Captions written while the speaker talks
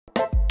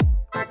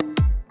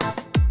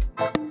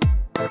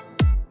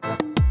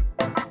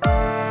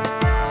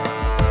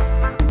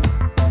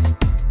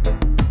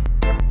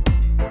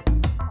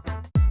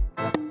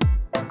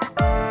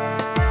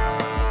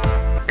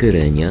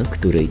Kyrenia,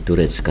 której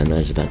turecka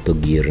nazwa to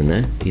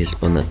Girne, jest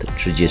ponad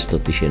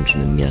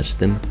 30-tysięcznym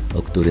miastem,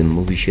 o którym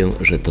mówi się,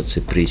 że to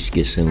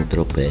cypryjskie Saint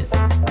Tropez.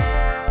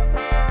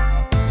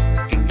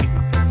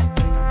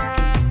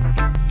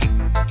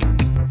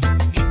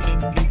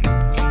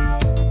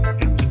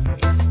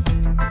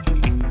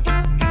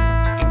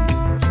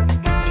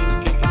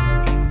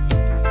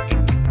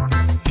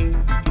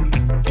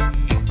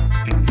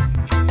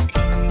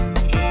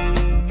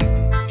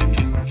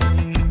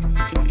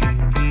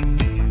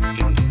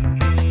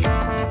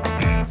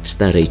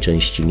 W starej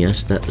części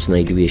miasta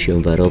znajduje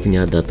się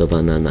warownia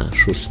datowana na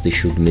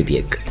VI-VII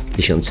wiek. W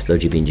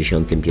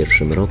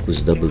 1191 roku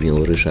zdobył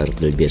ją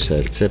Ryszard Lwie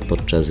Serce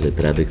podczas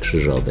wyprawy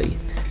krzyżowej.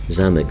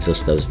 Zamek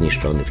został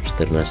zniszczony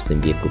w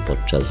XIV wieku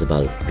podczas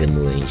walk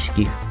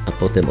genueńskich, a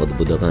potem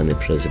odbudowany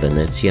przez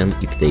Wenecjan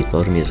i w tej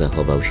formie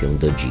zachował się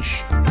do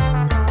dziś.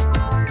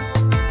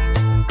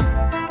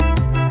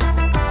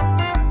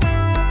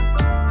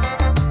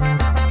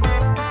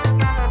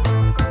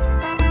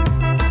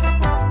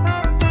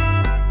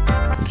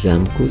 W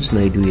zamku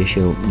znajduje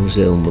się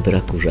Muzeum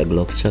wraku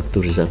Żaglowca,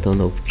 który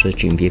zatonął w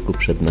III wieku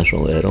przed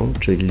naszą erą,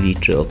 czyli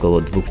liczy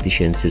około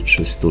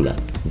 2300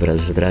 lat. Wraz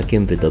z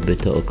wrakiem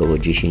wydobyto około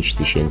 10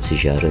 000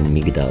 ziaren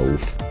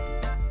migdałów.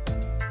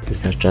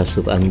 Za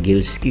czasów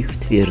angielskich w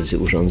twierdzy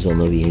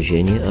urządzono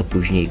więzienie, a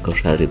później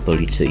koszary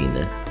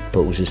policyjne.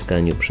 Po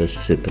uzyskaniu przez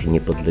Cypr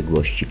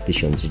niepodległości w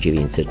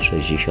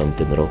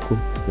 1960 roku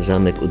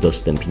zamek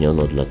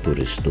udostępniono dla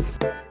turystów.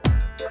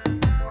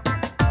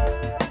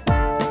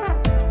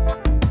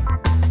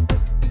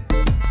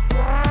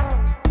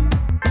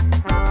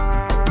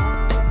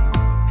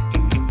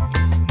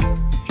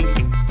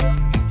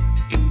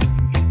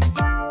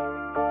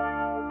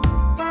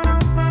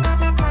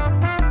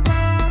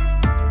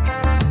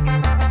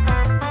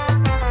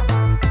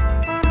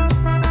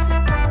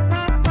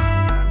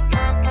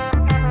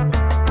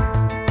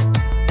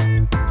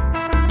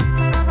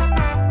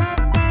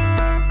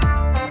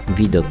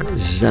 Widok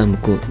z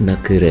zamku na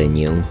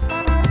Kyrenię.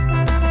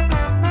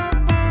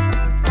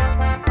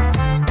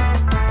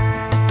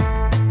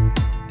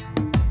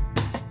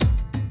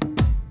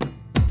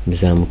 W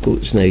zamku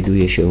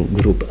znajduje się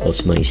grób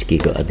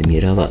osmańskiego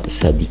admirała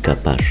Sadika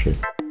Paszy.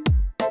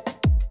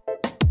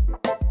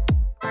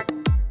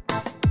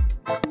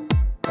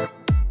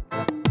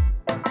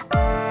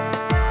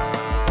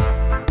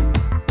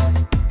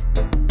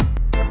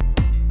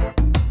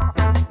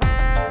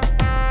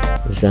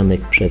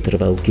 Zamek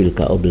przetrwał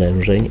kilka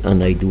oblężeń, a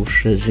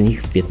najdłuższe z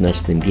nich w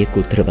XV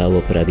wieku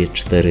trwało prawie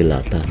 4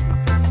 lata.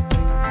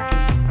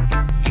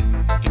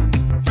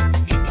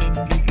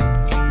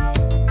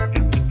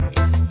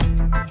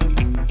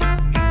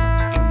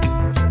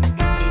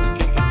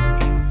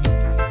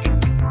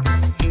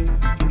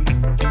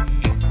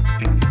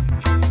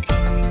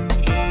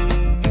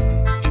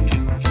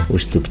 U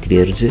stóp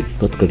twierdzy w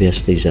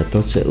podkowiastej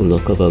zatoce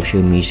ulokował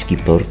się miejski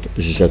port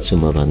z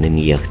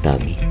zacumowanymi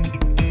jachtami.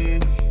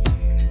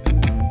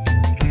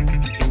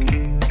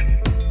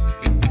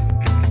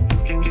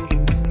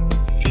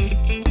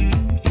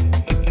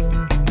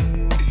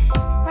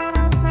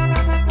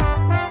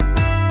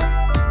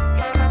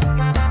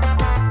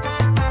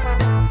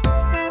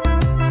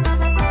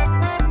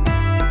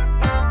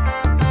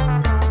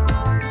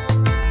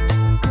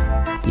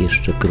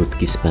 Jeszcze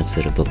krótki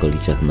spacer w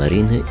okolicach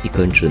Mariny i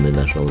kończymy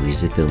naszą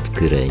wizytę w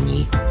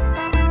Kyrenii.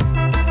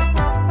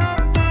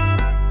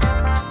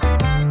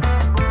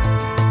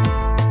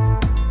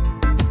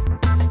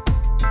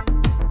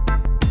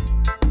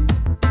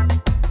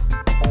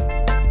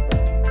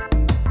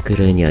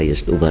 Kyrenia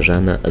jest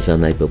uważana za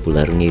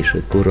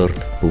najpopularniejszy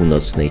kurort w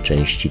północnej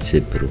części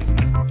Cypru.